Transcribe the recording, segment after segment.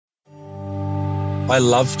I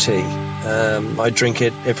love tea. I drink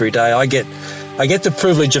it every day. I get the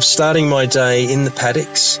privilege of starting my day in the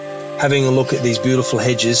paddocks, having a look at these beautiful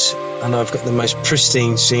hedges, and I've got the most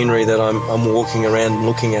pristine scenery that I'm walking around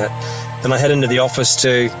looking at. And I head into the office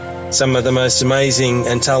to some of the most amazing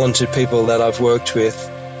and talented people that I've worked with.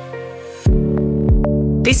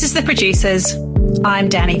 This is The Producers. I'm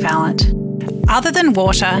Danny Vallant. Other than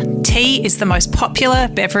water, tea is the most popular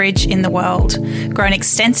beverage in the world, grown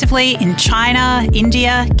extensively in China,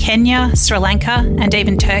 India, Kenya, Sri Lanka, and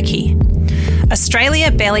even Turkey. Australia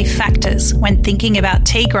barely factors when thinking about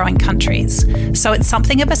tea-growing countries, so it's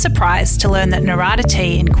something of a surprise to learn that Nerada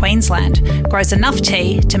Tea in Queensland grows enough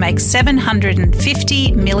tea to make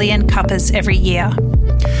 750 million cuppas every year.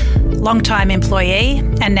 Long-time employee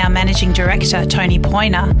and now managing director Tony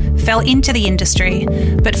Poyner fell into the industry,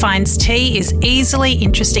 but finds tea is easily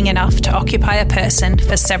interesting enough to occupy a person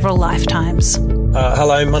for several lifetimes.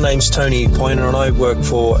 Hello, my name's Tony Poyner and I work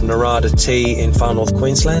for Nerada Tea in Far North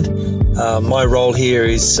Queensland. My role here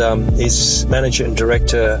is manager and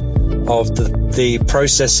director of the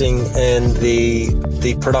processing and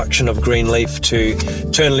the production of green leaf to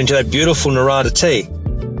turn it into that beautiful Nerada tea.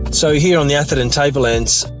 So here on the Atherton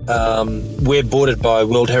Tablelands, we're bordered by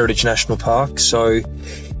World Heritage National Park. So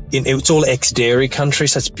it's all ex-dairy country,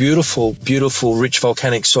 so it's beautiful, beautiful, rich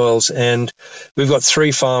volcanic soils. And we've got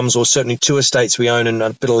 3 farms, or certainly 2 estates we own, and a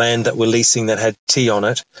bit of land that we're leasing that had tea on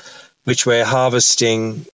it, which we're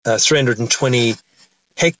harvesting 320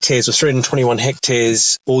 hectares or 321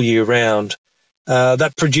 hectares all year round.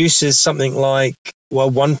 That produces something like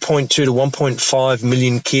 1.2 to 1.5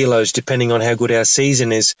 million kilos, depending on how good our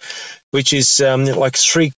season is, which is like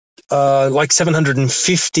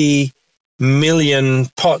 750 million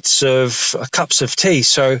pots of cups of tea.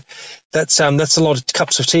 So that's a lot of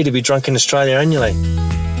cups of tea to be drunk in Australia annually.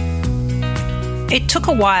 It took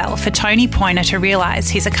a while for Tony Poyner to realise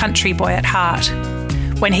he's a country boy at heart.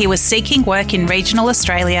 When he was seeking work in regional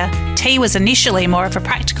Australia, tea was initially more of a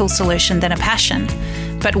practical solution than a passion,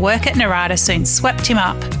 but work at Nerada soon swept him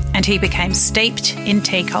up and he became steeped in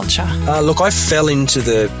tea culture. Look, I fell into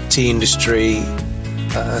the tea industry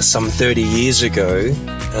some 30 years ago.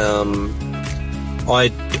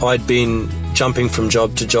 I'd been jumping from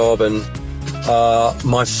job to job, and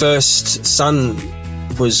my first son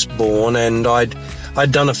was born, and I'd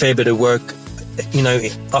done a fair bit of work,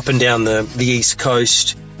 up and down the East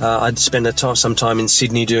Coast. I'd spent some time in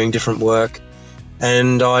Sydney doing different work,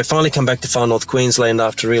 and I finally come back to Far North Queensland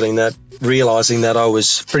after realising that I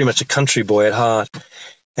was pretty much a country boy at heart.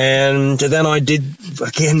 And then I did,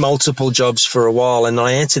 again, multiple jobs for a while, and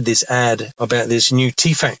I answered this ad about this new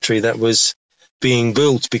tea factory that was being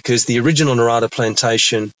built, because the original Nerada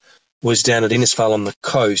plantation was down at Innisfail on the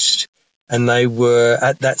coast, and they were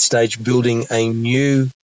at that stage building a new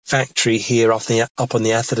factory here up on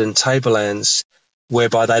the Atherton Tablelands,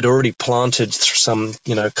 whereby they'd already planted some,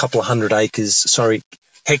 couple of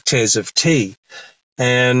hectares of tea.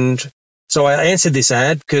 And so I answered this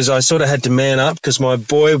ad because I sort of had to man up because my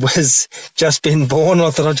boy was just been born. I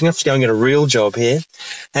thought I'd have to go and get a real job here.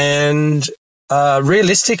 And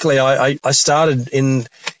realistically, I started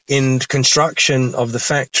in construction of the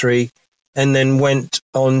factory, and then went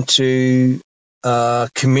on to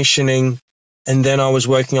commissioning, and then I was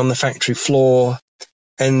working on the factory floor,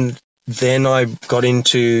 and then I got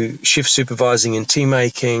into shift supervising and tea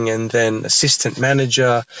making, and then assistant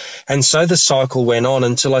manager. And so the cycle went on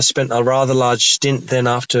until I spent a rather large stint then,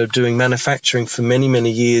 after doing manufacturing for many,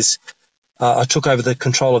 many years. I took over the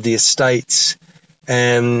control of the estates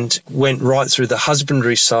and went right through the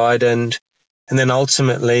husbandry side, and then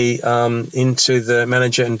ultimately into the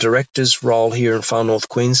manager and director's role here in Far North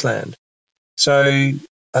Queensland. So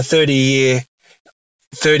a 30-year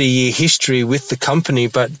history with the company,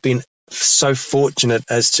 but been so fortunate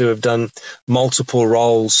as to have done multiple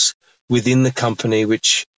roles within the company,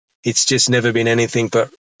 which it's just never been anything but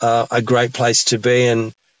a great place to be.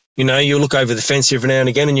 And you look over the fence every now and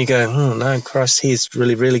again and you go, oh no, Christ, he's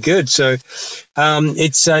really, really good. So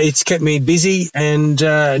it's kept me busy, and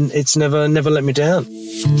it's never let me down.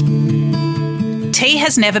 Tea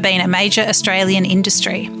has never been a major Australian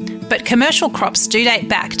industry, but commercial crops do date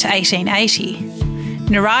back to 1880.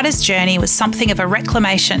 Nerada's journey was something of a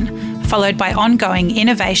reclamation, followed by ongoing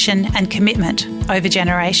innovation and commitment over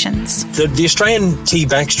generations. The Australian tea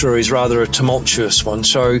backstory is rather a tumultuous one.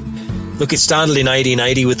 So, look, it started in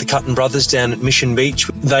 1880 with the Cutton brothers down at Mission Beach.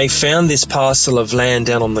 They found this parcel of land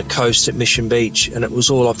down on the coast at Mission Beach, and it was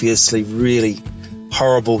all obviously really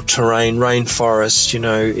horrible terrain, rainforest,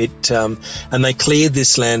 and they cleared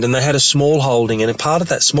this land, and they had a small holding, and in part of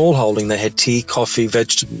that small holding, they had tea, coffee,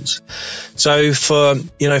 vegetables. So for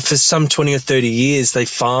some 20 or 30 years, they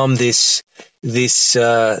farmed this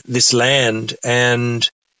land, and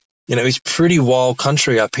it's pretty wild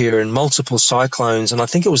country up here, and multiple cyclones, and I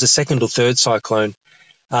think it was the second or third cyclone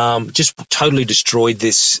just totally destroyed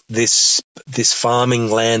this farming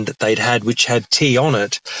land that they'd had, which had tea on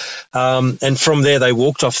it. And from there, they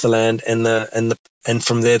walked off the land, and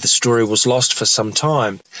from there, the story was lost for some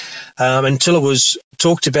time, until it was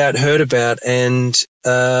talked about, heard about, and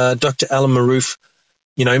Dr. Alan Maroof,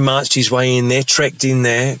 marched his way in there, trekked in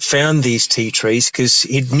there, found these tea trees because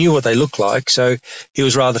he knew what they looked like, so he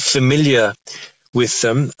was rather familiar with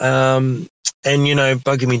them. And,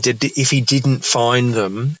 bugging me dead if he didn't find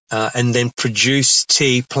them and then produce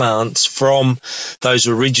tea plants from those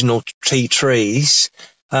original tea trees.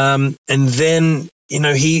 And then,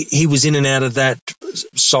 he was in and out of that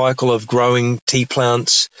cycle of growing tea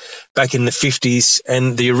plants back in the 50s.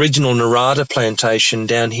 And the original Nerada plantation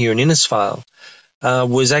down here in Innisfail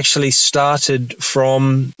was actually started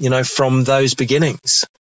from those beginnings.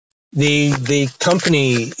 The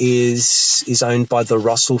company is owned by the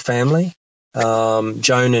Russell family.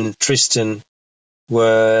 Joan and Tristan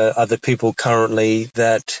are the people currently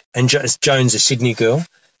and Joan's a Sydney girl.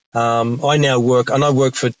 I now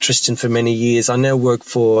work for Tristan for many years. I now work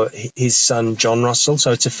for his son, John Russell.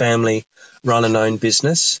 So it's a family run and owned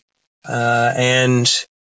business. And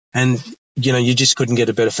you just couldn't get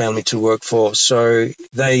a better family to work for. So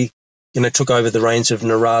they, took over the reins of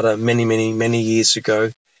Nerada many, many, many years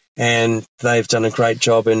ago. And they've done a great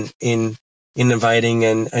job in innovating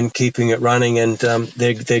and keeping it running, and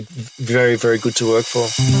they're very, very good to work for.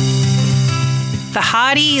 The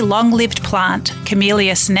hardy, long-lived plant,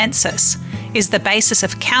 Camellia sinensis, is the basis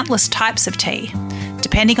of countless types of tea,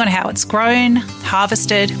 depending on how it's grown,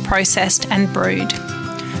 harvested, processed and brewed.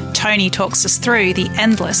 Tony talks us through the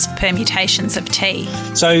endless permutations of tea.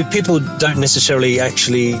 So people don't necessarily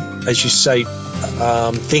actually, as you say,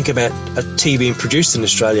 think about a tea being produced in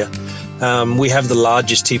Australia. We have the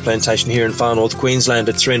largest tea plantation here in far north Queensland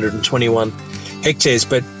at 321 hectares,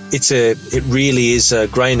 but it really is a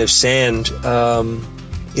grain of sand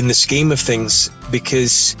in the scheme of things,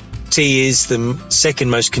 because tea is the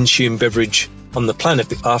second most consumed beverage on the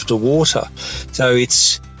planet after water. So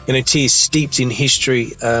tea is steeped in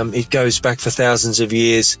history. It goes back for thousands of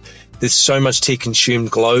years. There's so much tea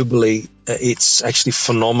consumed globally. It's actually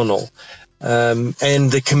phenomenal. And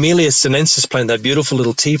the Camellia sinensis plant, that beautiful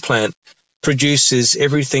little tea plant, produces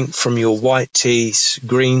everything from your white teas,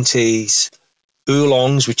 green teas,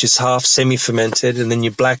 oolongs, which is half semi-fermented, and then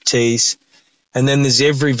your black teas. And then there's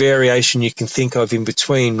every variation you can think of in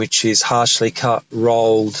between, which is harshly cut,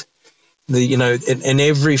 rolled. And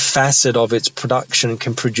every facet of its production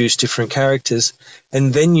can produce different characters.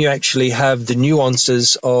 And then you actually have the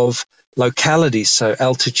nuances of localities, so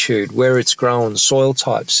altitude, where it's grown, soil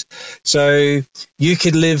types. So you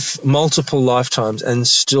could live multiple lifetimes and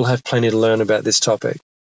still have plenty to learn about this topic.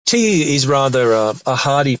 Tea is rather a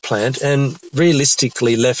hardy plant, and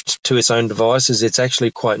realistically left to its own devices, it's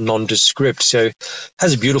actually quite nondescript. So it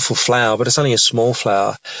has a beautiful flower, but it's only a small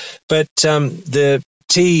flower. But the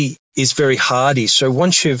tea is very hardy. So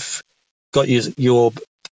once you've got your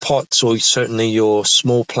pots, or certainly your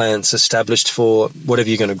small plants established for whatever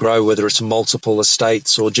you're going to grow, whether it's multiple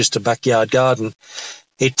estates or just a backyard garden,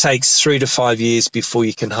 it takes 3 to 5 years before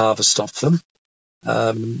you can harvest off them.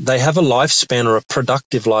 They have a lifespan, or a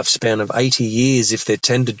productive lifespan, of 80 years if they're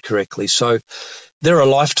tended correctly. So they're a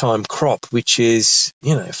lifetime crop, which is,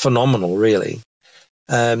 phenomenal, really.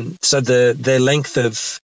 So their length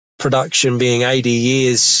of production being 80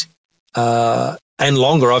 years and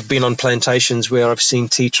longer. I've been on plantations where I've seen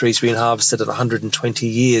tea trees being harvested at 120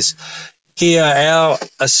 years. Here, our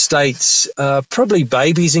estates are probably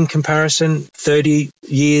babies in comparison, 30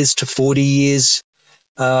 years to 40 years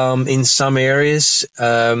in some areas,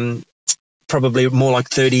 probably more like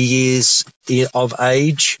 30 years of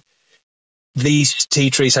age. These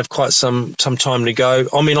tea trees have quite some time to go.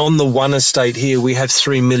 I mean, on the one estate here, we have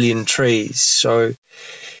 3 million trees. So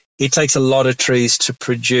it takes a lot of trees to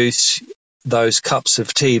produce those cups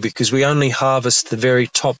of tea, because we only harvest the very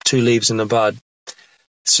top 2 leaves in the bud.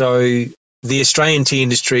 So the Australian tea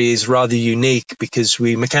industry is rather unique because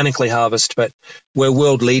we mechanically harvest, but we're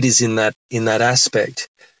world leaders in that aspect.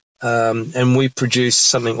 And we produce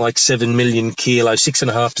something like 7 million kilos,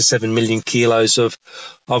 6.5 to 7 million kilos of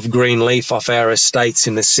green leaf off our estates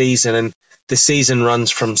in the season. And the season runs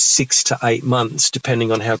from 6 to 8 months,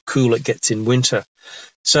 depending on how cool it gets in winter.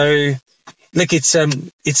 So Look, it's a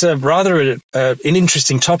rather an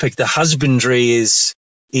interesting topic. The husbandry is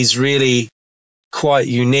really quite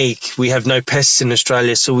unique. We have no pests in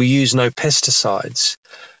Australia, so we use no pesticides.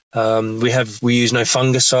 We use no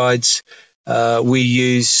fungicides. We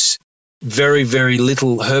use very, very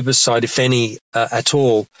little herbicide, if any, at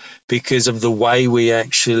all, because of the way we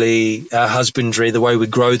actually, our husbandry, the way we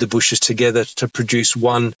grow the bushes together to produce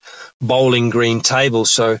one bowling green table.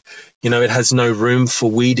 So, it has no room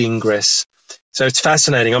for weed ingress. So it's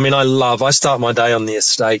fascinating. I mean, I start my day on the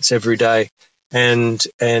estates every day, and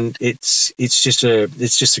it's just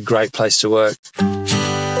a great place to work.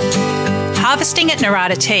 Harvesting at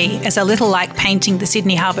Nerada Tea is a little like painting the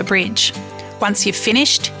Sydney Harbour Bridge. Once you've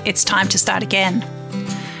finished, it's time to start again.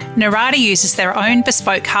 Nerada uses their own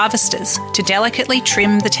bespoke harvesters to delicately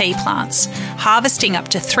trim the tea plants, harvesting up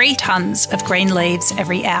to 3 tonnes of green leaves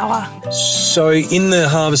every hour. So in the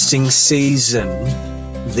harvesting season,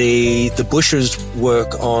 the bushers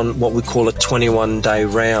work on what we call a 21-day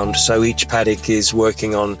round. So each paddock is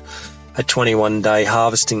working on a 21-day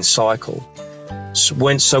harvesting cycle.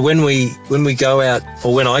 So when we go out,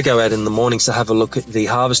 or when I go out in the mornings to have a look at the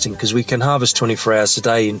harvesting, because we can harvest 24 hours a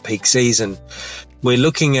day in peak season, we're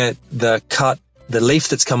looking at the leaf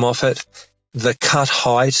that's come off it, the cut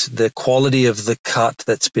height, the quality of the cut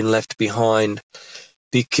that's been left behind,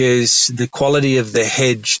 because the quality of the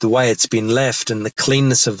hedge, the way it's been left, and the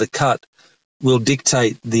cleanness of the cut will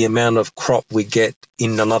dictate the amount of crop we get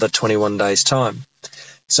in another 21 days' time.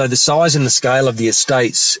 So the size and the scale of the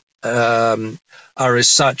estates are as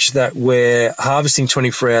such that we're harvesting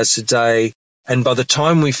 24 hours a day, and by the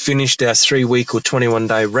time we've finished our 3-week or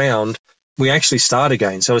 21-day round, we actually start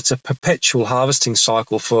again. So it's a perpetual harvesting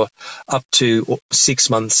cycle for up to 6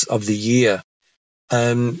 months of the year.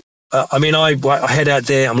 I head out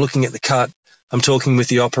there, I'm looking at the cut, I'm talking with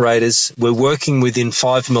the operators, we're working within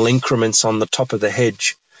 5 mil increments on the top of the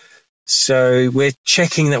hedge. So we're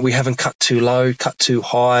checking that we haven't cut too low, cut too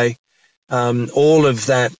high. All of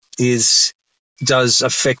that does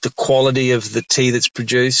affect the quality of the tea that's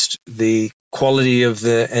produced, the quality of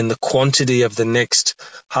and the quantity of the next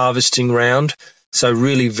harvesting round. So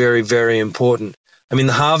really very, very important. I mean,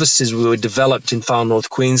 the harvesters were developed in far north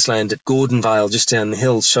Queensland at Gordonvale, just down the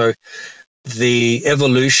hill. So the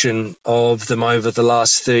evolution of them over the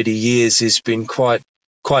last 30 years has been quite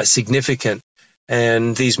significant.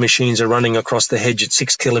 And these machines are running across the hedge at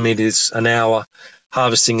 6 kilometres an hour,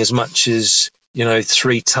 harvesting as much as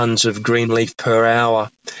 3 tons of green leaf per hour.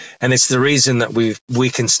 And it's the reason that we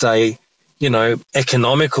can stay,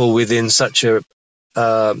 economical within such a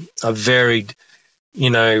varied,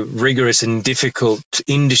 rigorous and difficult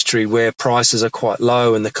industry where prices are quite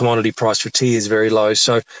low and the commodity price for tea is very low.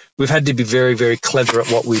 So we've had to be very, very clever at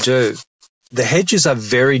what we do. The hedges are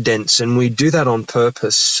very dense, and we do that on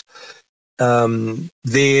purpose.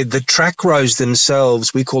 The track rows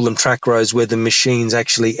themselves, we call them track rows, where the machines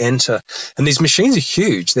actually enter. And these machines are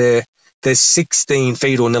huge. They're 16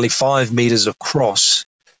 feet or nearly 5 meters across.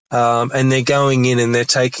 And they're going in and they're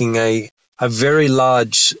taking a very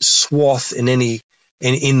large swath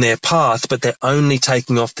in their path, but they're only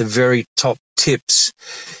taking off the very top tips.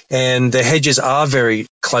 And the hedges are very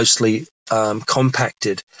closely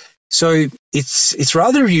compacted. So it's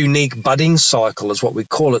rather a unique budding cycle is what we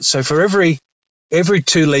call it. So for every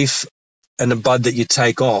 2 leaf and a bud that you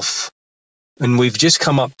take off, and we've just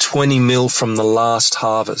come up 20 mil from the last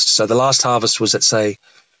harvest. So the last harvest was at, say,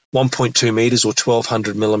 1.2 meters or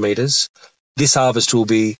 1,200 millimeters. This harvest will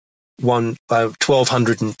be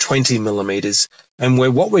 1,220 millimeters. And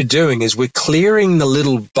what we're doing is we're clearing the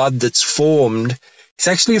little bud that's formed. It's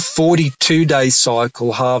actually a 42-day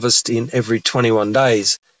cycle harvest in every 21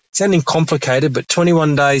 days. Sounding complicated, but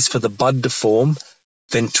 21 days for the bud to form,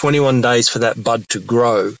 then 21 days for that bud to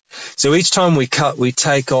grow. So each time we cut, we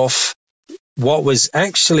take off what was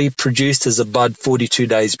actually produced as a bud 42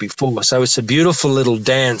 days before. So it's a beautiful little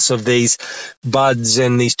dance of these buds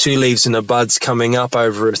and these 2 leaves and a buds coming up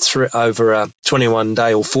over a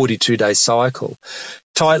 21-day or 42-day cycle.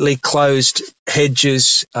 Tightly closed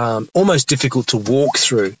hedges, almost difficult to walk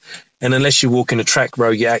through. And unless you walk in a track row,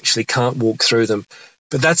 you actually can't walk through them.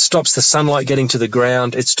 But that stops the sunlight getting to the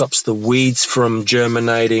ground. It stops the weeds from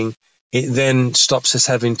germinating. It then stops us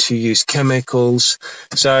having to use chemicals.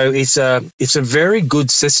 So it's a very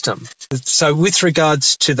good system. So with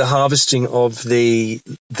regards to the harvesting of the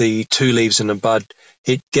 2 leaves and a bud,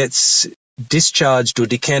 it gets discharged or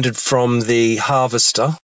decanted from the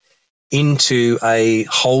harvester into a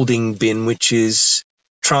holding bin, which is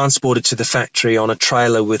transported to the factory on a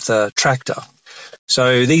trailer with a tractor.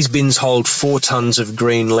 So these bins hold 4 tons of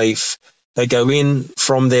green leaf. They go in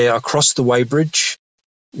from there across the weighbridge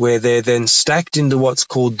where they're then stacked into what's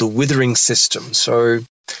called the withering system. So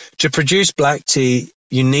to produce black tea,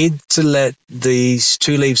 you need to let these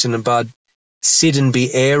 2 leaves in a bud sit and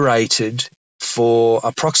be aerated for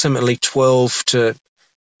approximately 12 to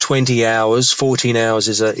 20 hours. 14 hours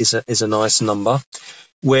is a nice number,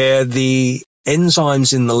 where the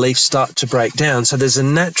enzymes in the leaf start to break down. So there's a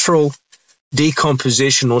natural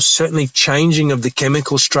decomposition, or certainly changing of the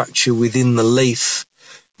chemical structure within the leaf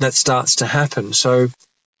that starts to happen. So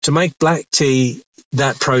to make black tea,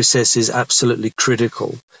 that process is absolutely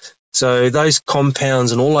critical. So those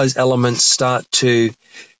compounds and all those elements start to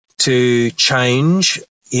change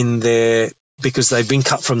in their, because they've been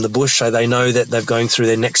cut from the bush, so they know that they're going through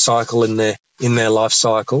their next cycle in their life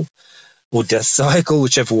cycle or death cycle,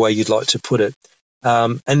 whichever way you'd like to put it.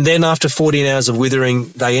 And then after 14 hours of withering,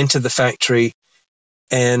 they enter the factory,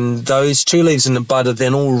 and those 2 leaves in the bud are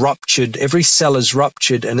then all ruptured. Every cell is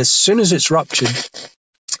ruptured, and as soon as it's ruptured,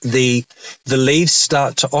 the leaves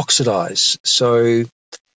start to oxidize. So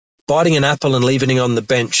biting an apple and leaving it on the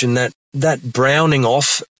bench, and that browning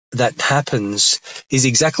off that happens is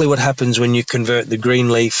exactly what happens when you convert the green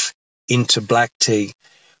leaf into black tea.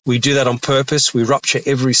 We do that on purpose. We rupture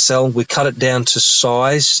every cell. We cut it down to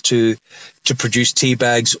size to produce tea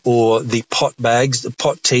bags or the pot bags, the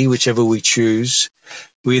pot tea, whichever we choose.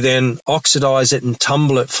 We then oxidize it and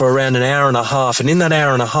tumble it for around an hour and a half. And in that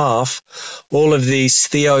hour and a half, all of these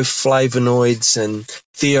theoflavonoids and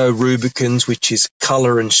theorubicins, which is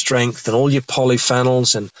color and strength, and all your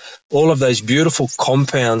polyphenols and all of those beautiful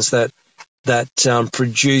compounds that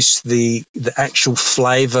produce the actual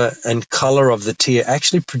flavor and color of the tea, are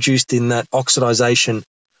actually produced in that oxidization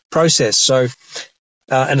process. So,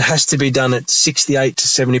 and it has to be done at 68 to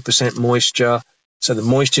 70% moisture. So the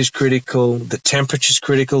moisture is critical, the temperature is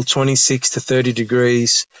critical, 26 to 30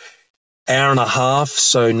 degrees, hour and a half,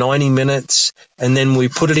 so 90 minutes. And then we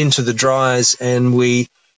put it into the dryers, and we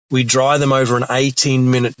dry them over an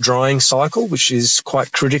 18-minute drying cycle, which is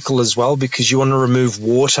quite critical as well, because you want to remove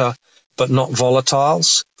water but not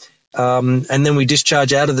volatiles. And then we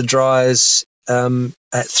discharge out of the dryers at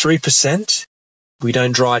 3%. We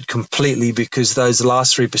don't dry it completely, because those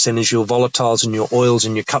last 3% is your volatiles and your oils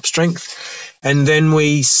and your cup strength. And then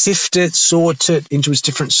we sift it, sort it into its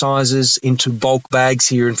different sizes, into bulk bags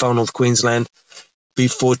here in Far North Queensland,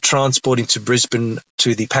 before transporting to Brisbane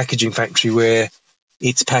to the packaging factory, where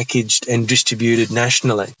it's packaged and distributed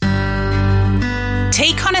nationally.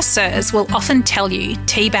 Tea connoisseurs will often tell you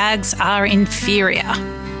tea bags are inferior.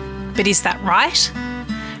 But is that right?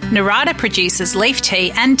 Nerada produces leaf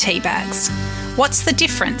tea and tea bags. What's the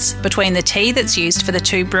difference between the tea that's used for the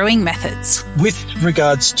 2 brewing methods? With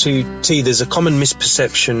regards to tea, there's a common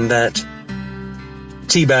misperception that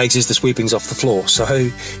tea bags is the sweepings off the floor. So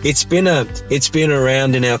it's been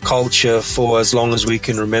around in our culture for as long as we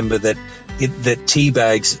can remember that tea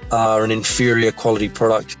bags are an inferior quality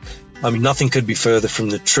product. I mean, nothing could be further from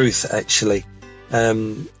the truth, actually.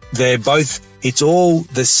 They're both, it's all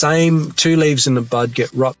the same. 2 leaves in a bud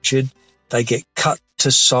get ruptured. They get cut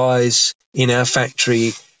to size in our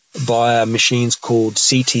factory by machines called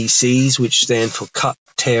CTCs, which stand for cut,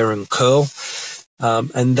 tear, and curl.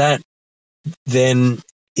 And that then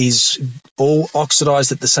is all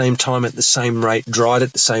oxidized at the same time, at the same rate, dried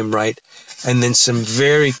at the same rate. And then some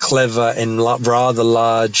very clever and rather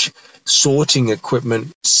large sorting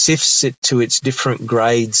equipment sifts it to its different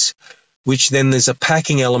grades, which then there's a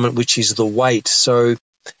packing element, which is the weight. So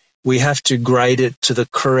we have to grade it to the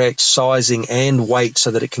correct sizing and weight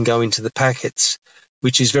so that it can go into the packets,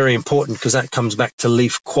 which is very important, because that comes back to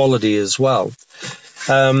leaf quality as well.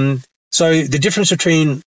 So the difference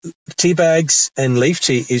between tea bags and leaf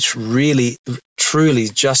tea is really, truly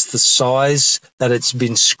just the size that it's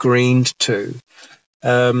been screened to.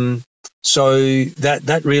 So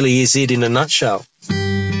that really is it in a nutshell.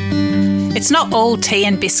 It's not all tea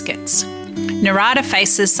and biscuits. Nerada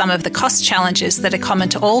faces some of the cost challenges that are common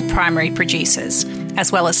to all primary producers,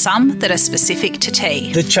 as well as some that are specific to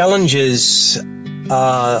tea. The challenges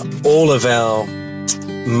are all of our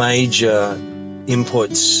major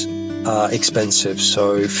inputs are expensive.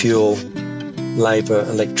 So fuel, labour,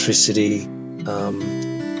 electricity,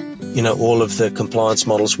 all of the compliance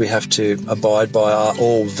models we have to abide by are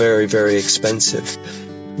all very, very expensive.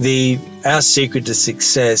 Our secret to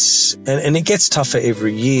success, and it gets tougher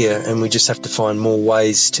every year, and we just have to find more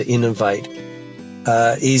ways to innovate,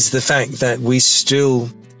 is the fact that we still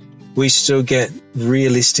get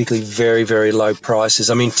realistically very, very low prices.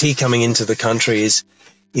 I mean, tea coming into the country is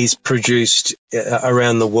produced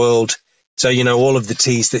around the world. So, all of the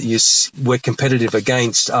teas that we're competitive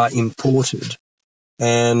against are imported,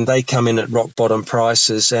 and they come in at rock bottom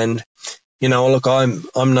prices. And look,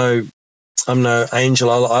 I'm no angel.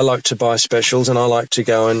 I like to buy specials, and I like to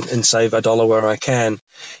go and save $1 where I can.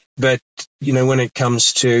 But, when it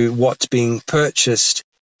comes to what's being purchased,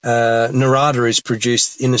 Nerada is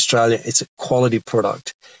produced in Australia. It's a quality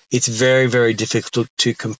product. It's very, very difficult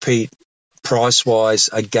to compete price-wise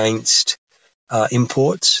against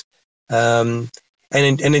imports. And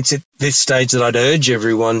it's at this stage that I'd urge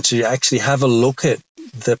everyone to actually have a look at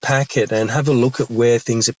the packet and have a look at where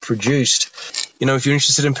things are produced. If you're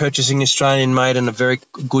interested in purchasing Australian-made and a very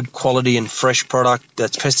good quality and fresh product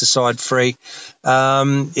that's pesticide-free,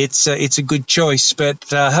 it's a good choice. But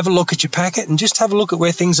have a look at your packet and just have a look at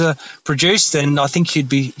where things are produced, and I think you'd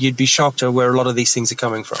be shocked at where a lot of these things are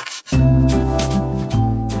coming from.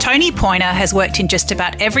 Tony Poyner has worked in just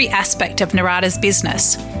about every aspect of Nerada's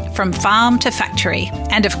business, from farm to factory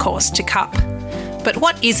and, of course, to cup. But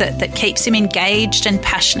what is it that keeps him engaged and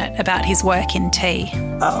passionate about his work in tea?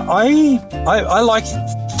 I like,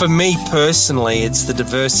 for me personally, it's the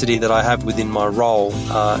diversity that I have within my role,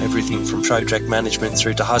 everything from project management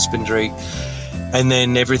through to husbandry, and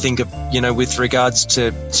then everything, with regards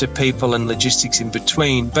to people and logistics in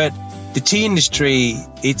between. But the tea industry,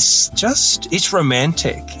 it's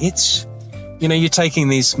romantic. It's, you're taking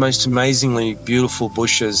these most amazingly beautiful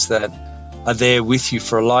bushes that are there with you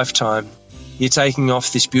for a lifetime. You're taking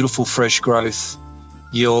off this beautiful fresh growth.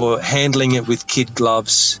 You're handling it with kid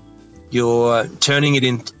gloves. You're turning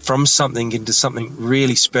it from something into something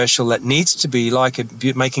really special that needs to be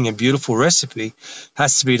making a beautiful recipe,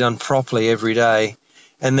 has to be done properly every day,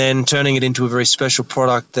 and then turning it into a very special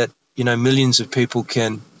product that, millions of people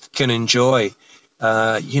can enjoy.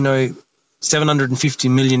 750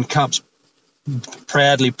 million cups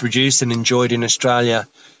proudly produced and enjoyed in Australia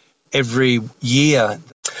every year.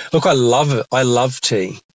 Look, I love it. I love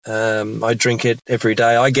tea. I drink it every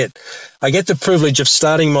day. I get the privilege of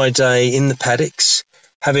starting my day in the paddocks,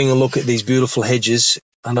 having a look at these beautiful hedges,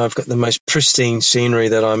 and I've got the most pristine scenery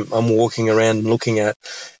that I'm walking around and looking at.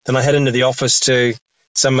 Then I head into the office to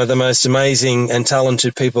some of the most amazing and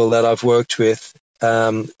talented people that I've worked with.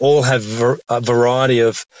 All have a variety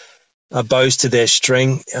of bows to their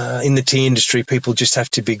string. In the tea industry, people just have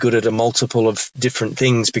to be good at a multiple of different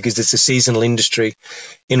things because it's a seasonal industry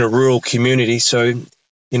in a rural community. So,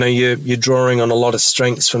 you're drawing on a lot of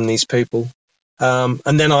strengths from these people.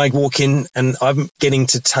 And then I walk in and I'm getting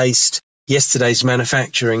to taste yesterday's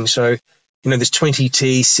manufacturing. So, there's 20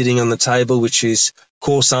 teas sitting on the table, which is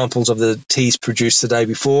core samples of the teas produced the day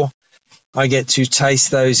before. I get to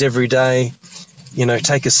taste those every day.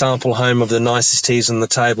 Take a sample home of the nicest teas on the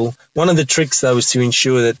table. One of the tricks, though, is to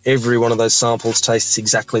ensure that every one of those samples tastes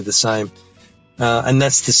exactly the same. And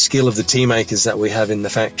that's the skill of the tea makers that we have in the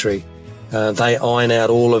factory. They iron out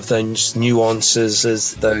all of those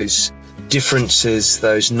nuances, those differences,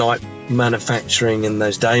 those night manufacturing and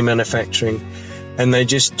those day manufacturing. And they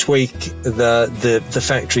just tweak the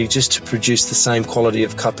factory just to produce the same quality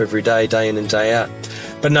of cup every day, day in and day out.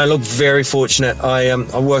 But no, look, very fortunate. I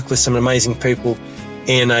work with some amazing people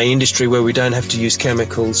in an industry where we don't have to use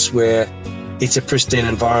chemicals, where it's a pristine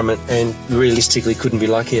environment, and realistically couldn't be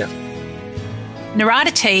luckier.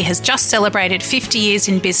 Nerada Tea has just celebrated 50 years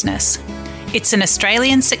in business. It's an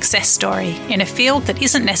Australian success story in a field that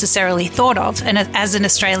isn't necessarily thought of as an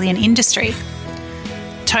Australian industry.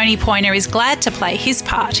 Tony Poyner is glad to play his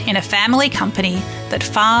part in a family company that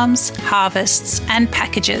farms, harvests and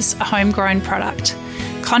packages a homegrown product,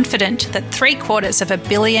 confident that 750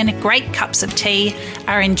 million great cups of tea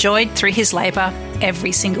are enjoyed through his labour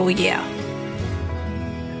every single year.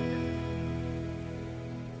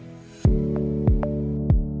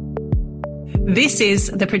 This is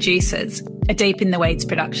The Producers, a Deep in the Weeds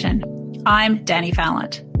production. I'm Danny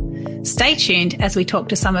Valent. Stay tuned as we talk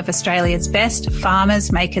to some of Australia's best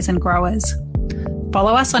farmers, makers and growers.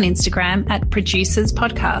 Follow us on Instagram at Producers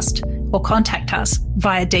Podcast or contact us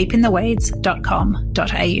via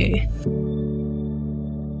deepintheweeds.com.au.